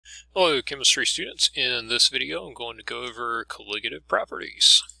Hello chemistry students, in this video I'm going to go over colligative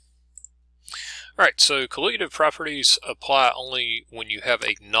properties. Alright, so colligative properties apply only when you have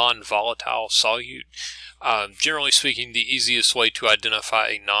a non-volatile solute. Generally speaking, the easiest way to identify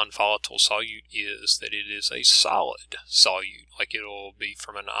a non-volatile solute is that it is a solid solute, like it'll be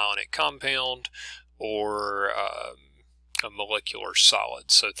from an ionic compound or a molecular solid,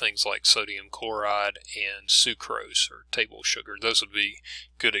 so things like sodium chloride and sucrose or table sugar. Those would be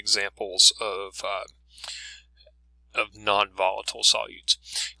good examples of non-volatile solutes.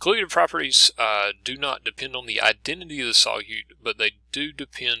 Colligative properties do not depend on the identity of the solute, but they do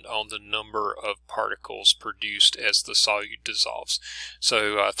depend on the number of particles produced as the solute dissolves.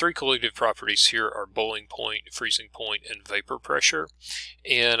 So three colligative properties here are boiling point, freezing point, and vapor pressure.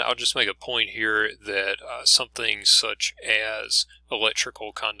 And I'll just make a point here that something such as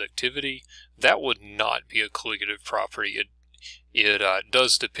electrical conductivity, that would not be a colligative property. It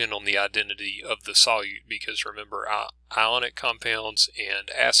does depend on the identity of the solute, because remember, ionic compounds and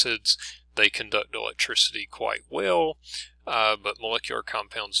acids, they conduct electricity quite well, but molecular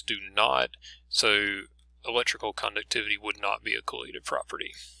compounds do not, so electrical conductivity would not be a colligative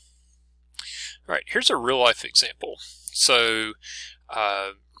property. Alright, here's a real-life example. So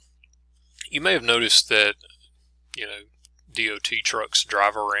you may have noticed that, DOT trucks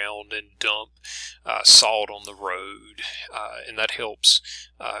drive around and dump salt on the road, and that helps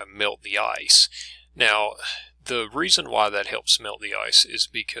melt the ice. Now, the reason why that helps melt the ice is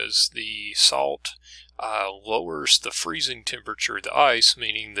because the salt lowers the freezing temperature of the ice,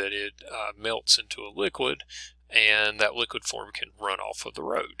 meaning that it melts into a liquid, and that liquid form can run off of the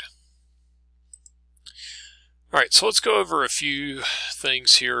road. Alright, so let's go over a few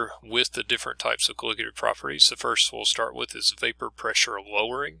things here with the different types of colligative properties. The first we'll start with is vapor pressure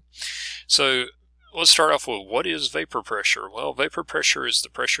lowering. So let's start off with, what is vapor pressure? Well, vapor pressure is the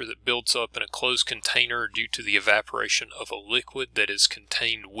pressure that builds up in a closed container due to the evaporation of a liquid that is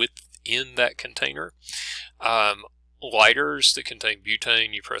contained within that container. Lighters that contain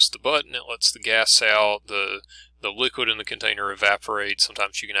butane, you press the button, it lets the gas out, the liquid in the container evaporates.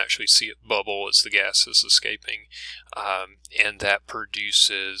 Sometimes you can actually see it bubble as the gas is escaping, and that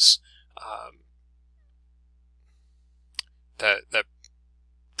produces that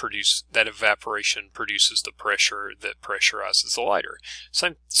evaporation produces the pressure that pressurizes the lighter.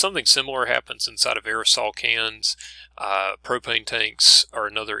 Something similar happens inside of aerosol cans. Propane tanks are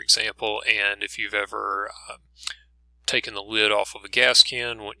another example, and if you've ever taken the lid off of a gas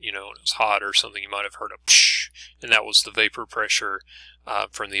can when it was hot or something, you might have heard a psh, and that was the vapor pressure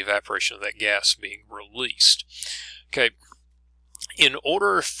from the evaporation of that gas being released. Okay, in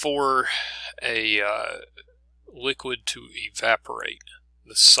order for a liquid to evaporate,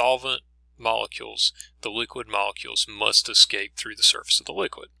 the solvent molecules, the liquid molecules, must escape through the surface of the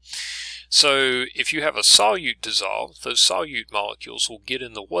liquid. So if you have a solute dissolve, those solute molecules will get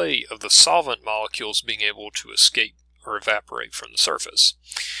in the way of the solvent molecules being able to escape or evaporate from the surface.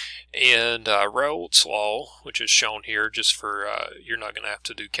 And Raoult's law, which is shown here just for, you're not going to have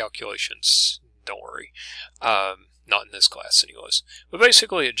to do calculations, don't worry, not in this class anyways, but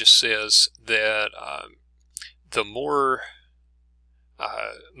basically it just says that the more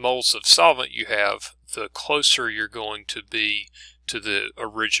moles of solvent you have, the closer you're going to be to the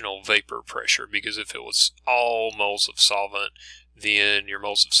original vapor pressure, because if it was all moles of solvent, then your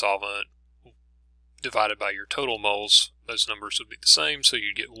moles of solvent divided by your total moles, those numbers would be the same, so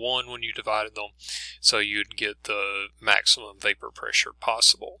you'd get 1 when you divided them, so you'd get the maximum vapor pressure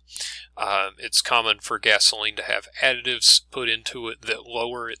possible. It's common for gasoline to have additives put into it that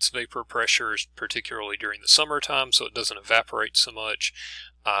lower its vapor pressure, particularly during the summertime, so it doesn't evaporate so much,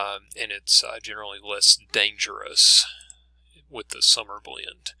 and it's generally less dangerous with the summer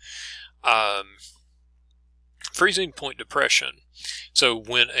blend. Freezing point depression. So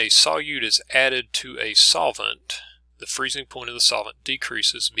when a solute is added to a solvent, the freezing point of the solvent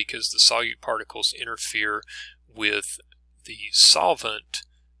decreases because the solute particles interfere with the solvent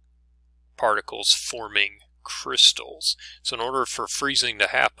particles forming crystals. So in order for freezing to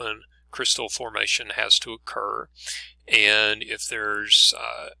happen, crystal formation has to occur, and if there's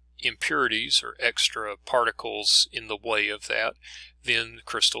impurities or extra particles in the way of that, then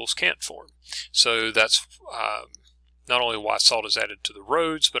crystals can't form. So that's not only why salt is added to the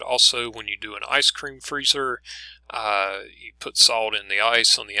roads, but also when you do an ice cream freezer, you put salt in the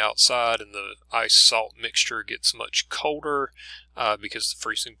ice on the outside, and the ice-salt mixture gets much colder because the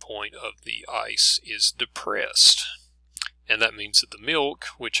freezing point of the ice is depressed. And that means that the milk,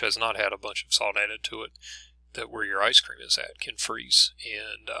 which has not had a bunch of salt added to it, that where your ice cream is at, can freeze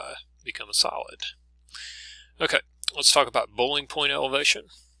and become a solid. Okay, let's talk about boiling point elevation.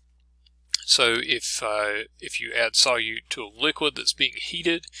 So if you add solute to a liquid that's being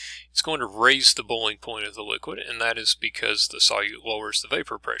heated, it's going to raise the boiling point of the liquid, and that is because the solute lowers the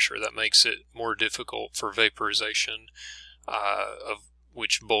vapor pressure. That makes it more difficult for vaporization, of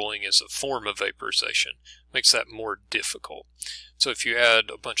which boiling is a form of vaporization. Makes that more difficult. So if you add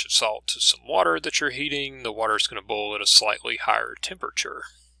a bunch of salt to some water that you're heating, the water is going to boil at a slightly higher temperature.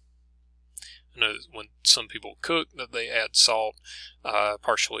 I know when some people cook that they add salt,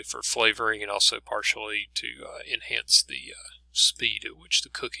 partially for flavoring and also partially to enhance the speed at which the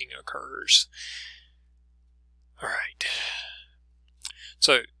cooking occurs. Alright,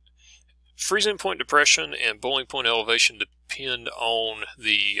 so freezing point depression and boiling point elevation depend on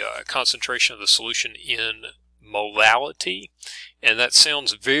the concentration of the solution in molality, and that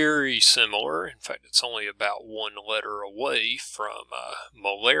sounds very similar. In fact, it's only about one letter away from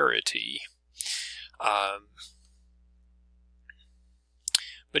molarity.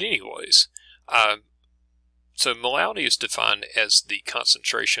 But anyways, so molality is defined as the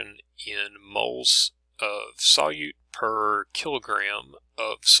concentration in moles of solute per kilogram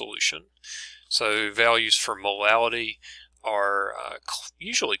of solution. So values for molality are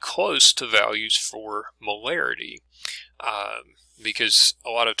usually close to values for molarity, because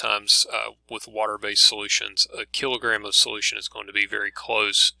a lot of times with water-based solutions, a kilogram of solution is going to be very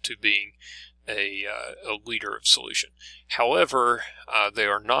close to being a liter of solution. However, they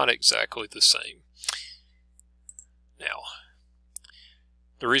are not exactly the same. Now,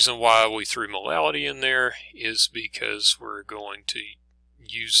 the reason why we threw molality in there is because we're going to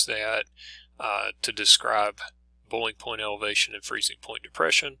use that to describe boiling point elevation and freezing point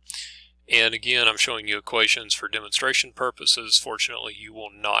depression. And again, I'm showing you equations for demonstration purposes. Fortunately, you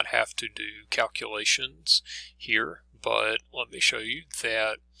will not have to do calculations here, but let me show you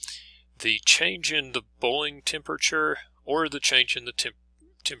that the change in the boiling temperature or the change in the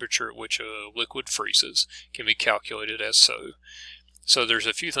temperature at which a liquid freezes can be calculated as so. So there's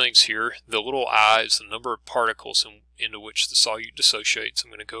a few things here. The little I is the number of particles into which the solute dissociates. I'm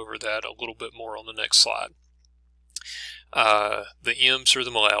going to go over that a little bit more on the next slide. The M's are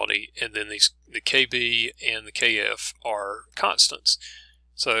the molality, and then the Kb and the Kf are constants.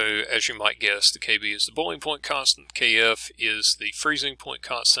 So as you might guess, the Kb is the boiling point constant, Kf is the freezing point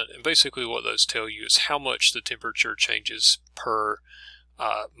constant, and basically what those tell you is how much the temperature changes per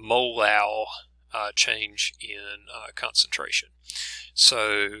molal change in concentration.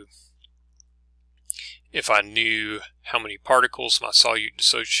 So if I knew how many particles my solute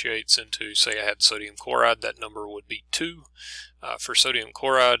dissociates into, say I had sodium chloride, that number would be 2 for sodium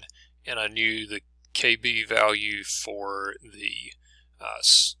chloride, and I knew the Kb value for the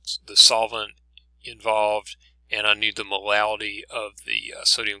solvent involved, and I knew the molality of the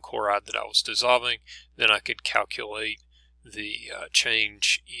sodium chloride that I was dissolving, then I could calculate the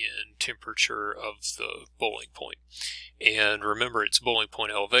change in temperature of the boiling point. And remember, it's boiling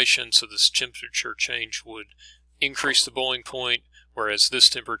point elevation, so this temperature change would increase the boiling point, whereas this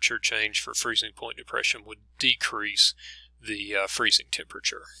temperature change for freezing point depression would decrease the freezing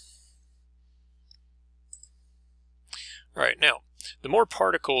temperature. Alright, now, the more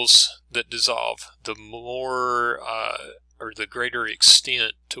particles that dissolve, the more or the greater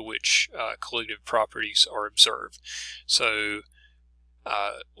extent to which colligative properties are observed. So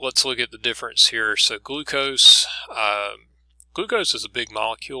let's look at the difference here. So glucose is a big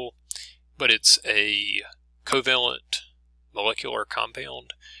molecule, but it's a covalent molecular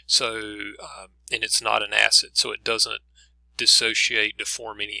compound. So and it's not an acid, so it doesn't dissociate to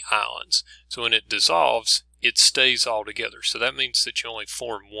form any ions. So when it dissolves, it stays all together. So that means that you only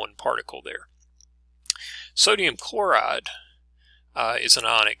form one particle there. Sodium chloride is an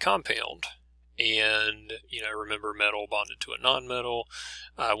ionic compound, and remember, metal bonded to a nonmetal.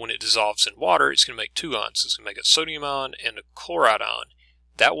 When it dissolves in water, it's going to make 2 ions. It's going to make a sodium ion and a chloride ion.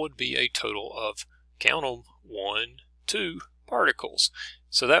 That would be a total of, count them, 1, 2 particles.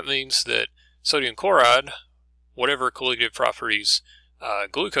 So that means that sodium chloride, whatever colligative properties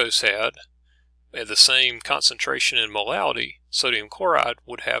glucose had, at the same concentration and molality, sodium chloride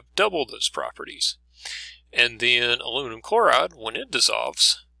would have double those properties. And then aluminum chloride, when it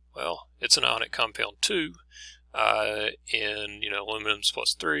dissolves, well, it's an ionic compound too, and aluminum's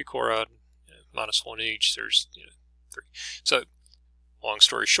plus 3, chloride minus 1 each. There's 3. So long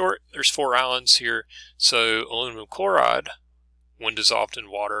story short, there's 4 ions here. So aluminum chloride, when dissolved in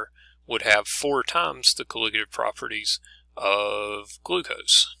water, would have 4 times the colligative properties of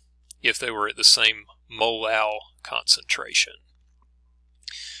glucose if they were at the same molal concentration.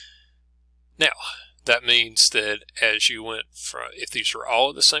 Now, that means that as you went from, if these are all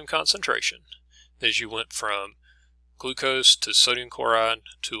at the same concentration, as you went from glucose to sodium chloride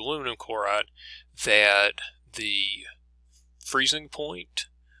to aluminum chloride, that the freezing point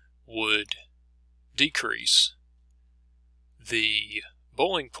would decrease, the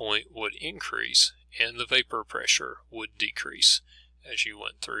boiling point would increase, and the vapor pressure would decrease as you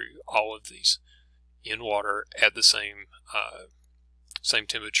went through all of these in water at the same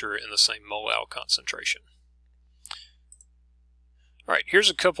temperature and the same mole concentration. All right, here's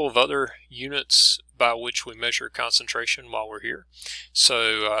a couple of other units by which we measure concentration while we're here.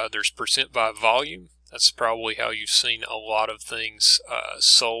 So there's percent by volume. That's probably how you've seen a lot of things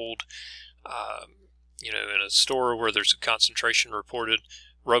sold, you know, in a store where there's a concentration reported.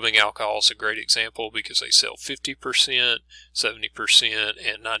 Rubbing alcohol is a great example because they sell 50%, 70%,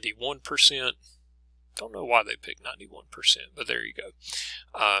 and 91%. Don't know why they picked 91%, but there you go.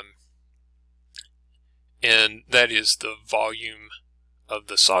 And that is the volume of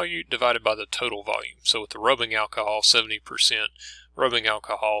the solute divided by the total volume. So with the rubbing alcohol, 70% rubbing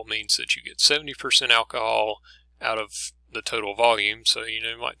alcohol means that you get 70% alcohol out of the total volume. So you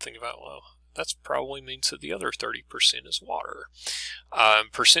might think about, well, that probably means that the other 30% is water.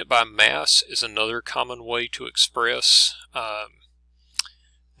 Percent by mass is another common way to express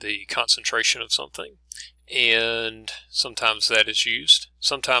the concentration of something, and sometimes that is used.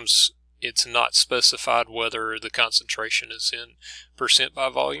 Sometimes it's not specified whether the concentration is in percent by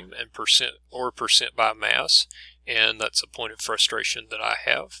volume and percent by mass, and that's a point of frustration that I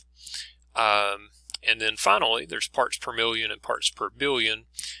have. And then finally, there's parts per million and parts per billion,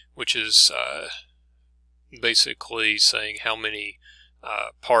 which is basically saying how many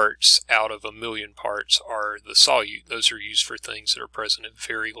parts out of a million parts are the solute. Those are used for things that are present in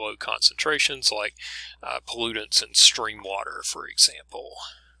very low concentrations, like pollutants in stream water, for example.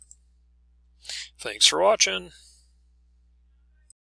 Thanks for watching.